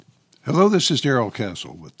Hello, this is Darrell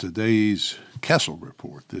Castle with today's Castle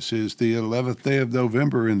Report. This is the 11th day of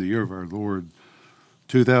November in the year of our Lord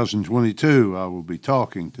 2022. I will be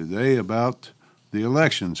talking today about the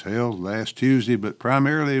elections held last Tuesday, but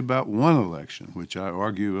primarily about one election, which I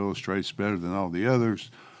argue illustrates better than all the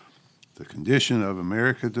others the condition of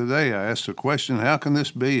America today. I asked the question, how can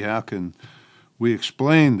this be? How can we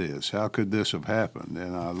explain this? How could this have happened?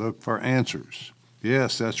 And I look for answers.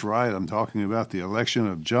 Yes, that's right. I'm talking about the election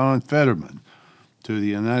of John Fetterman to the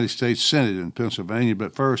United States Senate in Pennsylvania.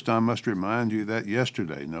 But first, I must remind you that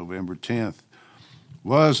yesterday, November 10th,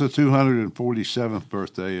 was the 247th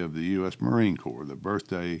birthday of the U.S. Marine Corps. The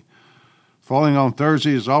birthday falling on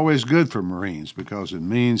Thursday is always good for Marines because it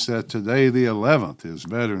means that today, the 11th, is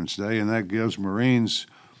Veterans Day, and that gives Marines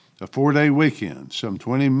a 4-day weekend. Some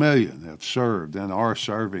 20 million have served and are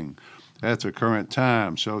serving at the current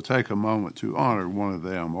time, so take a moment to honor one of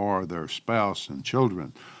them or their spouse and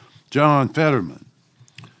children. John Fetterman.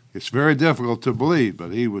 It's very difficult to believe,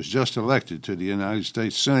 but he was just elected to the United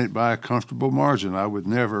States Senate by a comfortable margin. I would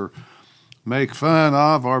never make fun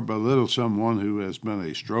of or belittle someone who has been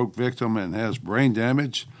a stroke victim and has brain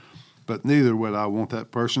damage, but neither would I want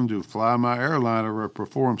that person to fly my airliner or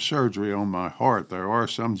perform surgery on my heart. There are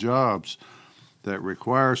some jobs that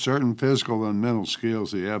require certain physical and mental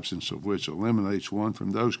skills, the absence of which eliminates one from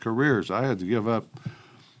those careers. I had to give up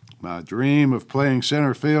my dream of playing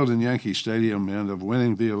center field in Yankee Stadium and of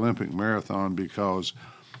winning the Olympic marathon because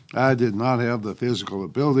I did not have the physical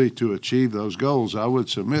ability to achieve those goals. I would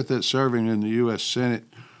submit that serving in the U.S. Senate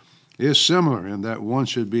is similar in that one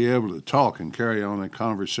should be able to talk and carry on a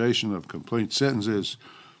conversation of complete sentences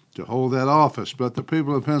to hold that office, but the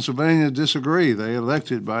people of Pennsylvania disagree. They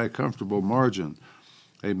elected by a comfortable margin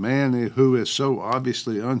a man who is so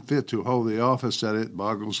obviously unfit to hold the office that it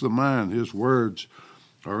boggles the mind. His words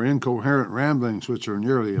are incoherent ramblings which are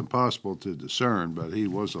nearly impossible to discern, but he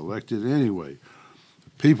was elected anyway. The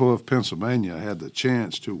people of Pennsylvania had the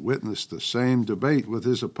chance to witness the same debate with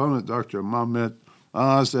his opponent, Dr. Mehmet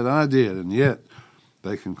Oz, that I did, and yet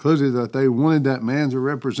they concluded that they wanted that man to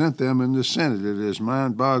represent them in the Senate. It is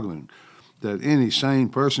mind-boggling that any sane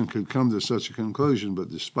person could come to such a conclusion, but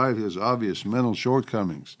despite his obvious mental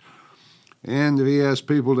shortcomings, and if he has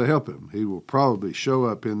people to help him, he will probably show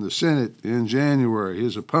up in the Senate in January.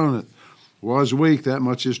 His opponent was weak, that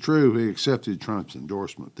much is true. He accepted Trump's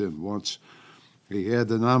endorsement. Then once he had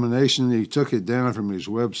the nomination, he took it down from his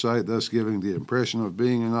website, thus giving the impression of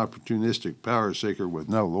being an opportunistic power seeker with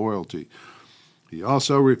no loyalty. He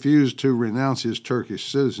also refused to renounce his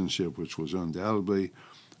Turkish citizenship, which was undoubtably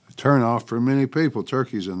a turnoff for many people.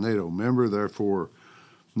 Turkey is a NATO member, therefore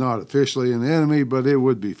not officially an enemy, but it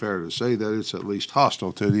would be fair to say that it's at least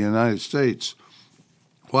hostile to the United States.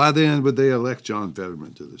 Why then would they elect John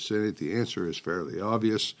Fetterman to the Senate? The answer is fairly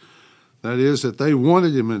obvious. That is, that they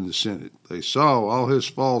wanted him in the Senate. They saw all his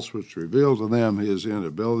faults, which revealed to them his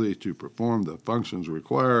inability to perform the functions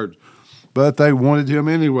required, but they wanted him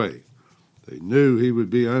anyway. They knew he would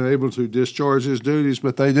be unable to discharge his duties,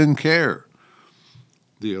 but they didn't care.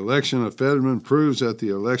 The election of Fetterman proves that the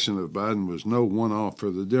election of Biden was no one-off for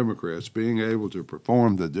the Democrats. Being able to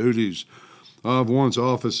perform the duties of one's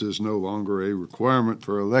office is no longer a requirement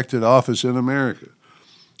for elected office in America.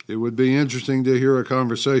 It would be interesting to hear a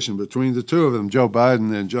conversation between the two of them, Joe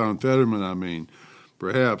Biden and John Fetterman,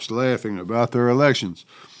 perhaps laughing about their elections.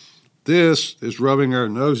 This is rubbing our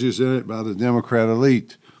noses in it by the Democrat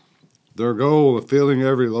elite. Their goal of filling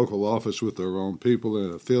every local office with their own people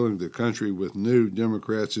and of filling the country with new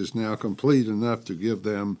Democrats is now complete enough to give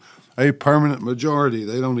them a permanent majority.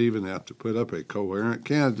 They don't even have to put up a coherent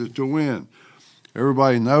candidate to win.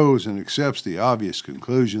 Everybody knows and accepts the obvious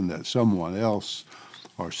conclusion that someone else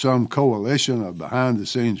or some coalition of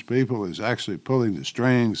behind-the-scenes people is actually pulling the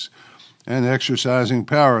strings and exercising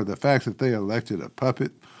power. The fact that they elected a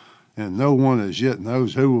puppet and no one as yet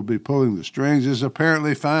knows who will be pulling the strings is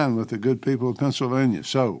apparently fine with the good people of Pennsylvania.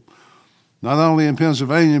 So, not only in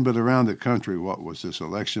Pennsylvania, but around the country, what was this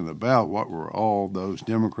election about? What were all those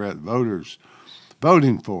Democrat voters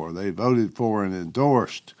voting for? They voted for and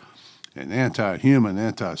endorsed an anti-human,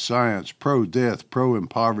 anti-science, pro-death,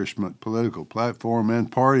 pro-impoverishment political platform and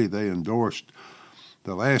party. They endorsed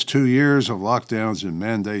the last 2 years of lockdowns and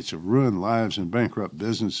mandates of ruined lives and bankrupt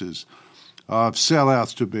businesses, of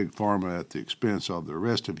sellouts to Big Pharma at the expense of the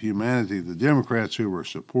rest of humanity. The Democrats who were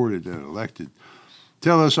supported and elected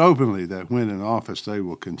tell us openly that when in office they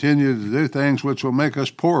will continue to do things which will make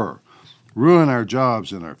us poorer, ruin our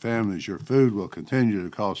jobs and our families. Your food will continue to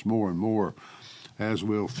cost more and more, as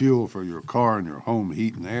will fuel for your car and your home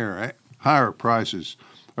heat and air. Higher prices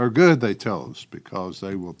are good, they tell us, because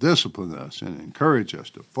they will discipline us and encourage us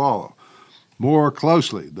to follow more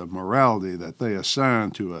closely the morality that they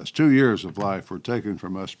assign to us. 2 years of life were taken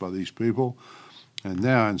from us by these people, and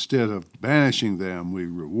now instead of banishing them, we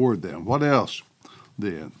reward them. What else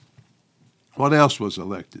then? What else was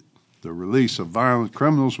elected? The release of violent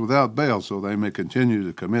criminals without bail so they may continue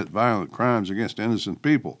to commit violent crimes against innocent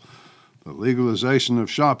people. The legalization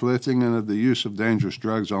of shoplifting and of the use of dangerous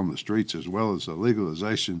drugs on the streets, as well as the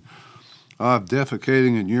legalization of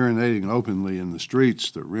defecating and urinating openly in the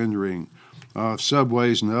streets, the rendering of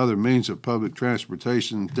subways and other means of public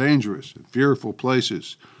transportation dangerous and fearful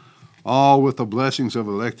places, all with the blessings of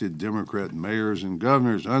elected Democrat mayors and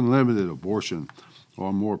governors, unlimited abortion,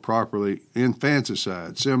 or more properly,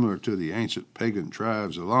 infanticide, similar to the ancient pagan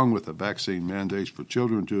tribes, along with the vaccine mandates for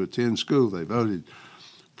children to attend school. They voted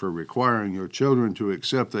for requiring your children to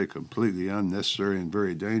accept a completely unnecessary and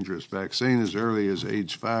very dangerous vaccine as early as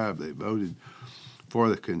age 5. They voted for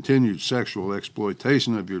the continued sexual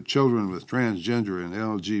exploitation of your children with transgender and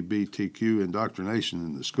LGBTQ indoctrination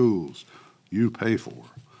in the schools you pay for.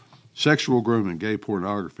 Sexual grooming, gay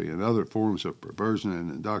pornography, and other forms of perversion and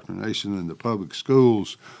indoctrination in the public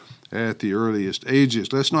schools at the earliest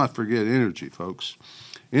ages. Let's not forget energy, folks.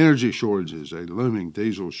 Energy shortages, a looming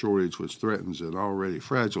diesel shortage which threatens an already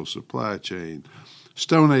fragile supply chain.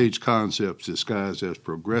 Stone Age concepts disguised as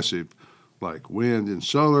progressive, like wind and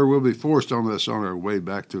solar, will be forced on us on our way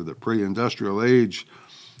back to the pre-industrial age.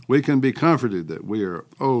 We can be comforted that we are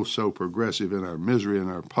so progressive in our misery and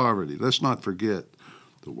our poverty. Let's not forget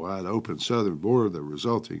the wide open southern border, the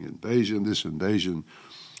resulting invasion. This invasion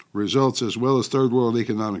results, as well as third world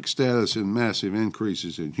economic status, in massive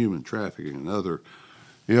increases in human trafficking and other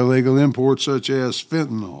illegal imports such as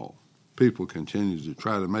fentanyl. People continue to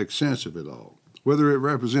try to make sense of it all, whether it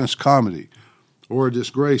represents comedy or a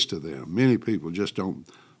disgrace to them. Many people just don't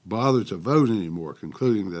bother to vote anymore,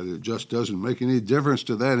 concluding that it just doesn't make any difference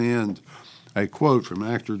to that end. A quote from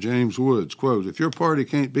actor James Woods, quote, "If your party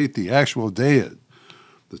can't beat the actual dead,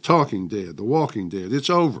 the talking dead, the walking dead, it's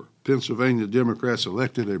over." Pennsylvania Democrats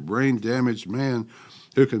elected a brain-damaged man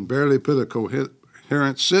who can barely put a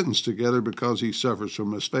coherent sentence together because he suffers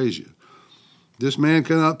from aphasia. This man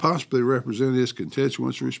cannot possibly represent his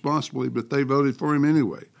constituents responsibly, but they voted for him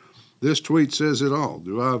anyway. This tweet says it all.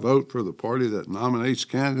 Do I vote for the party that nominates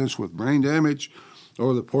candidates with brain damage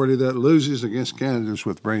or the party that loses against candidates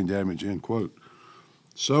with brain damage, end quote.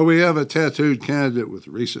 So we have a tattooed candidate with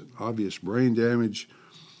recent obvious brain damage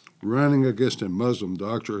running against a Muslim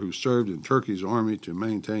doctor who served in Turkey's army to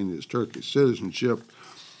maintain his Turkish citizenship,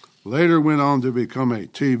 later went on to become a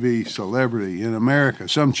TV celebrity in America.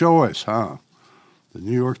 Some choice, huh? The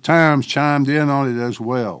New York Times chimed in on it as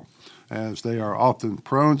well, as they are often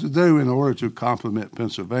prone to do in order to compliment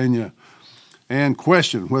Pennsylvania and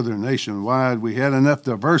question whether nationwide we had enough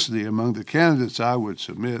diversity among the candidates. I would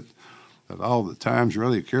submit that all the Times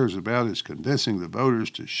really cares about is convincing the voters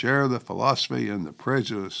to share the philosophy and the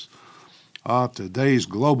prejudice of today's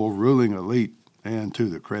global ruling elite, and to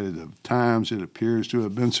the credit of Times, it appears to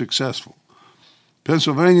have been successful.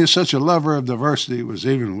 Pennsylvania, such a lover of diversity, was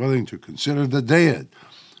even willing to consider the dead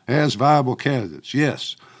as viable candidates.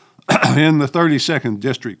 Yes, in the 32nd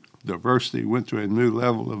District, diversity went to a new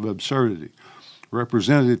level of absurdity.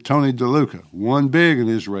 Representative Tony DeLuca won big in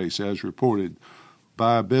his race, as reported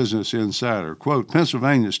by Business Insider. Quote,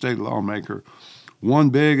 Pennsylvania state lawmaker won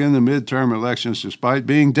big in the midterm elections despite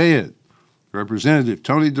being dead. Representative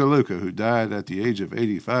Tony DeLuca, who died at the age of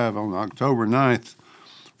 85 on October 9th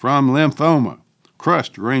from lymphoma,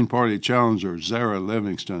 crushed Green Party challenger Zara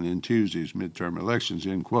Livingston in Tuesday's midterm elections,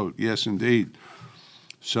 end quote. Yes, indeed.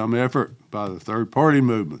 Some effort by the third-party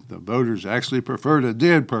movement. The voters actually preferred a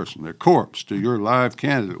dead person, a corpse, to your live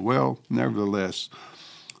candidate. Well, nevertheless,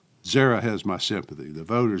 Zara has my sympathy. The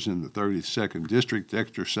voters in the 32nd District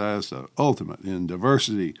exercised the ultimate in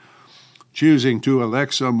diversity, choosing to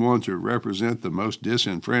elect someone to represent the most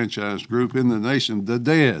disenfranchised group in the nation, the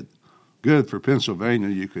dead. Good for Pennsylvania.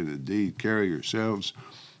 You can indeed carry yourselves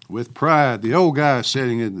with pride. The old guy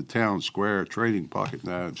sitting in the town square trading pocket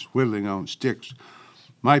knives, whittling on sticks,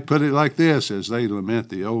 might put it like this as they lament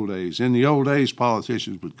the old days. In the old days,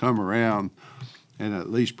 politicians would come around and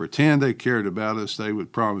at least pretend they cared about us. They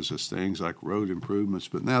would promise us things like road improvements,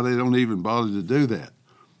 but now they don't even bother to do that.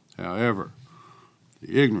 However,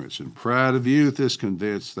 the ignorance and pride of youth is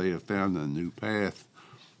convinced they have found a new path,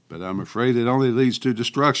 but I'm afraid it only leads to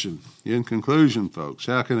destruction. In conclusion, folks,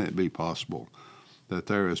 how can it be possible that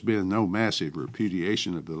there has been no massive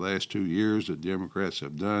repudiation of the last 2 years? The Democrats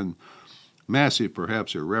have done massive,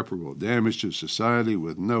 perhaps irreparable damage to society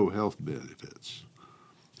with no health benefits.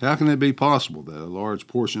 How can it be possible that a large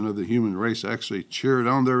portion of the human race actually cheered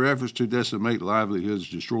on their efforts to decimate livelihoods,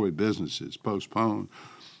 destroy businesses, postpone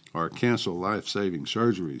or cancel life-saving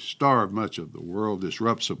surgeries, starve much of the world,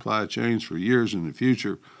 disrupt supply chains for years in the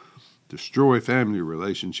future, destroy family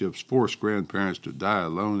relationships, force grandparents to die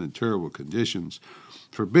alone in terrible conditions,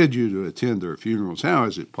 forbid you to attend their funerals? How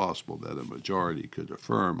is it possible that a majority could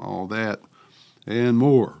affirm all that and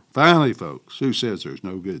more? Finally, folks, who says there's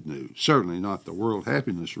no good news? Certainly not the World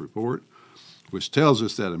Happiness Report, which tells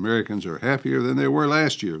us that Americans are happier than they were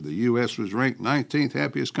last year. The U.S. was ranked 19th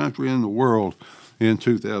happiest country in the world in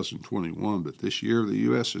 2021, but this year the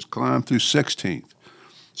U.S. has climbed to 16th.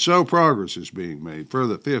 So progress is being made. For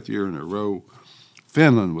the 5th year in a row,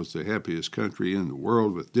 Finland was the happiest country in the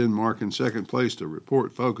world, with Denmark in second place. The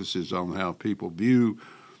report focuses on how people view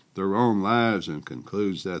their own lives and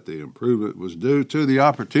concludes that the improvement was due to the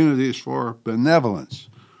opportunities for benevolence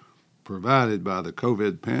provided by the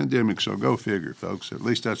COVID pandemic. So go figure, folks. At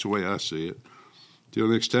least that's the way I see it. Till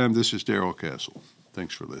next time, this is Darrell Castle.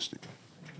 Thanks for listening.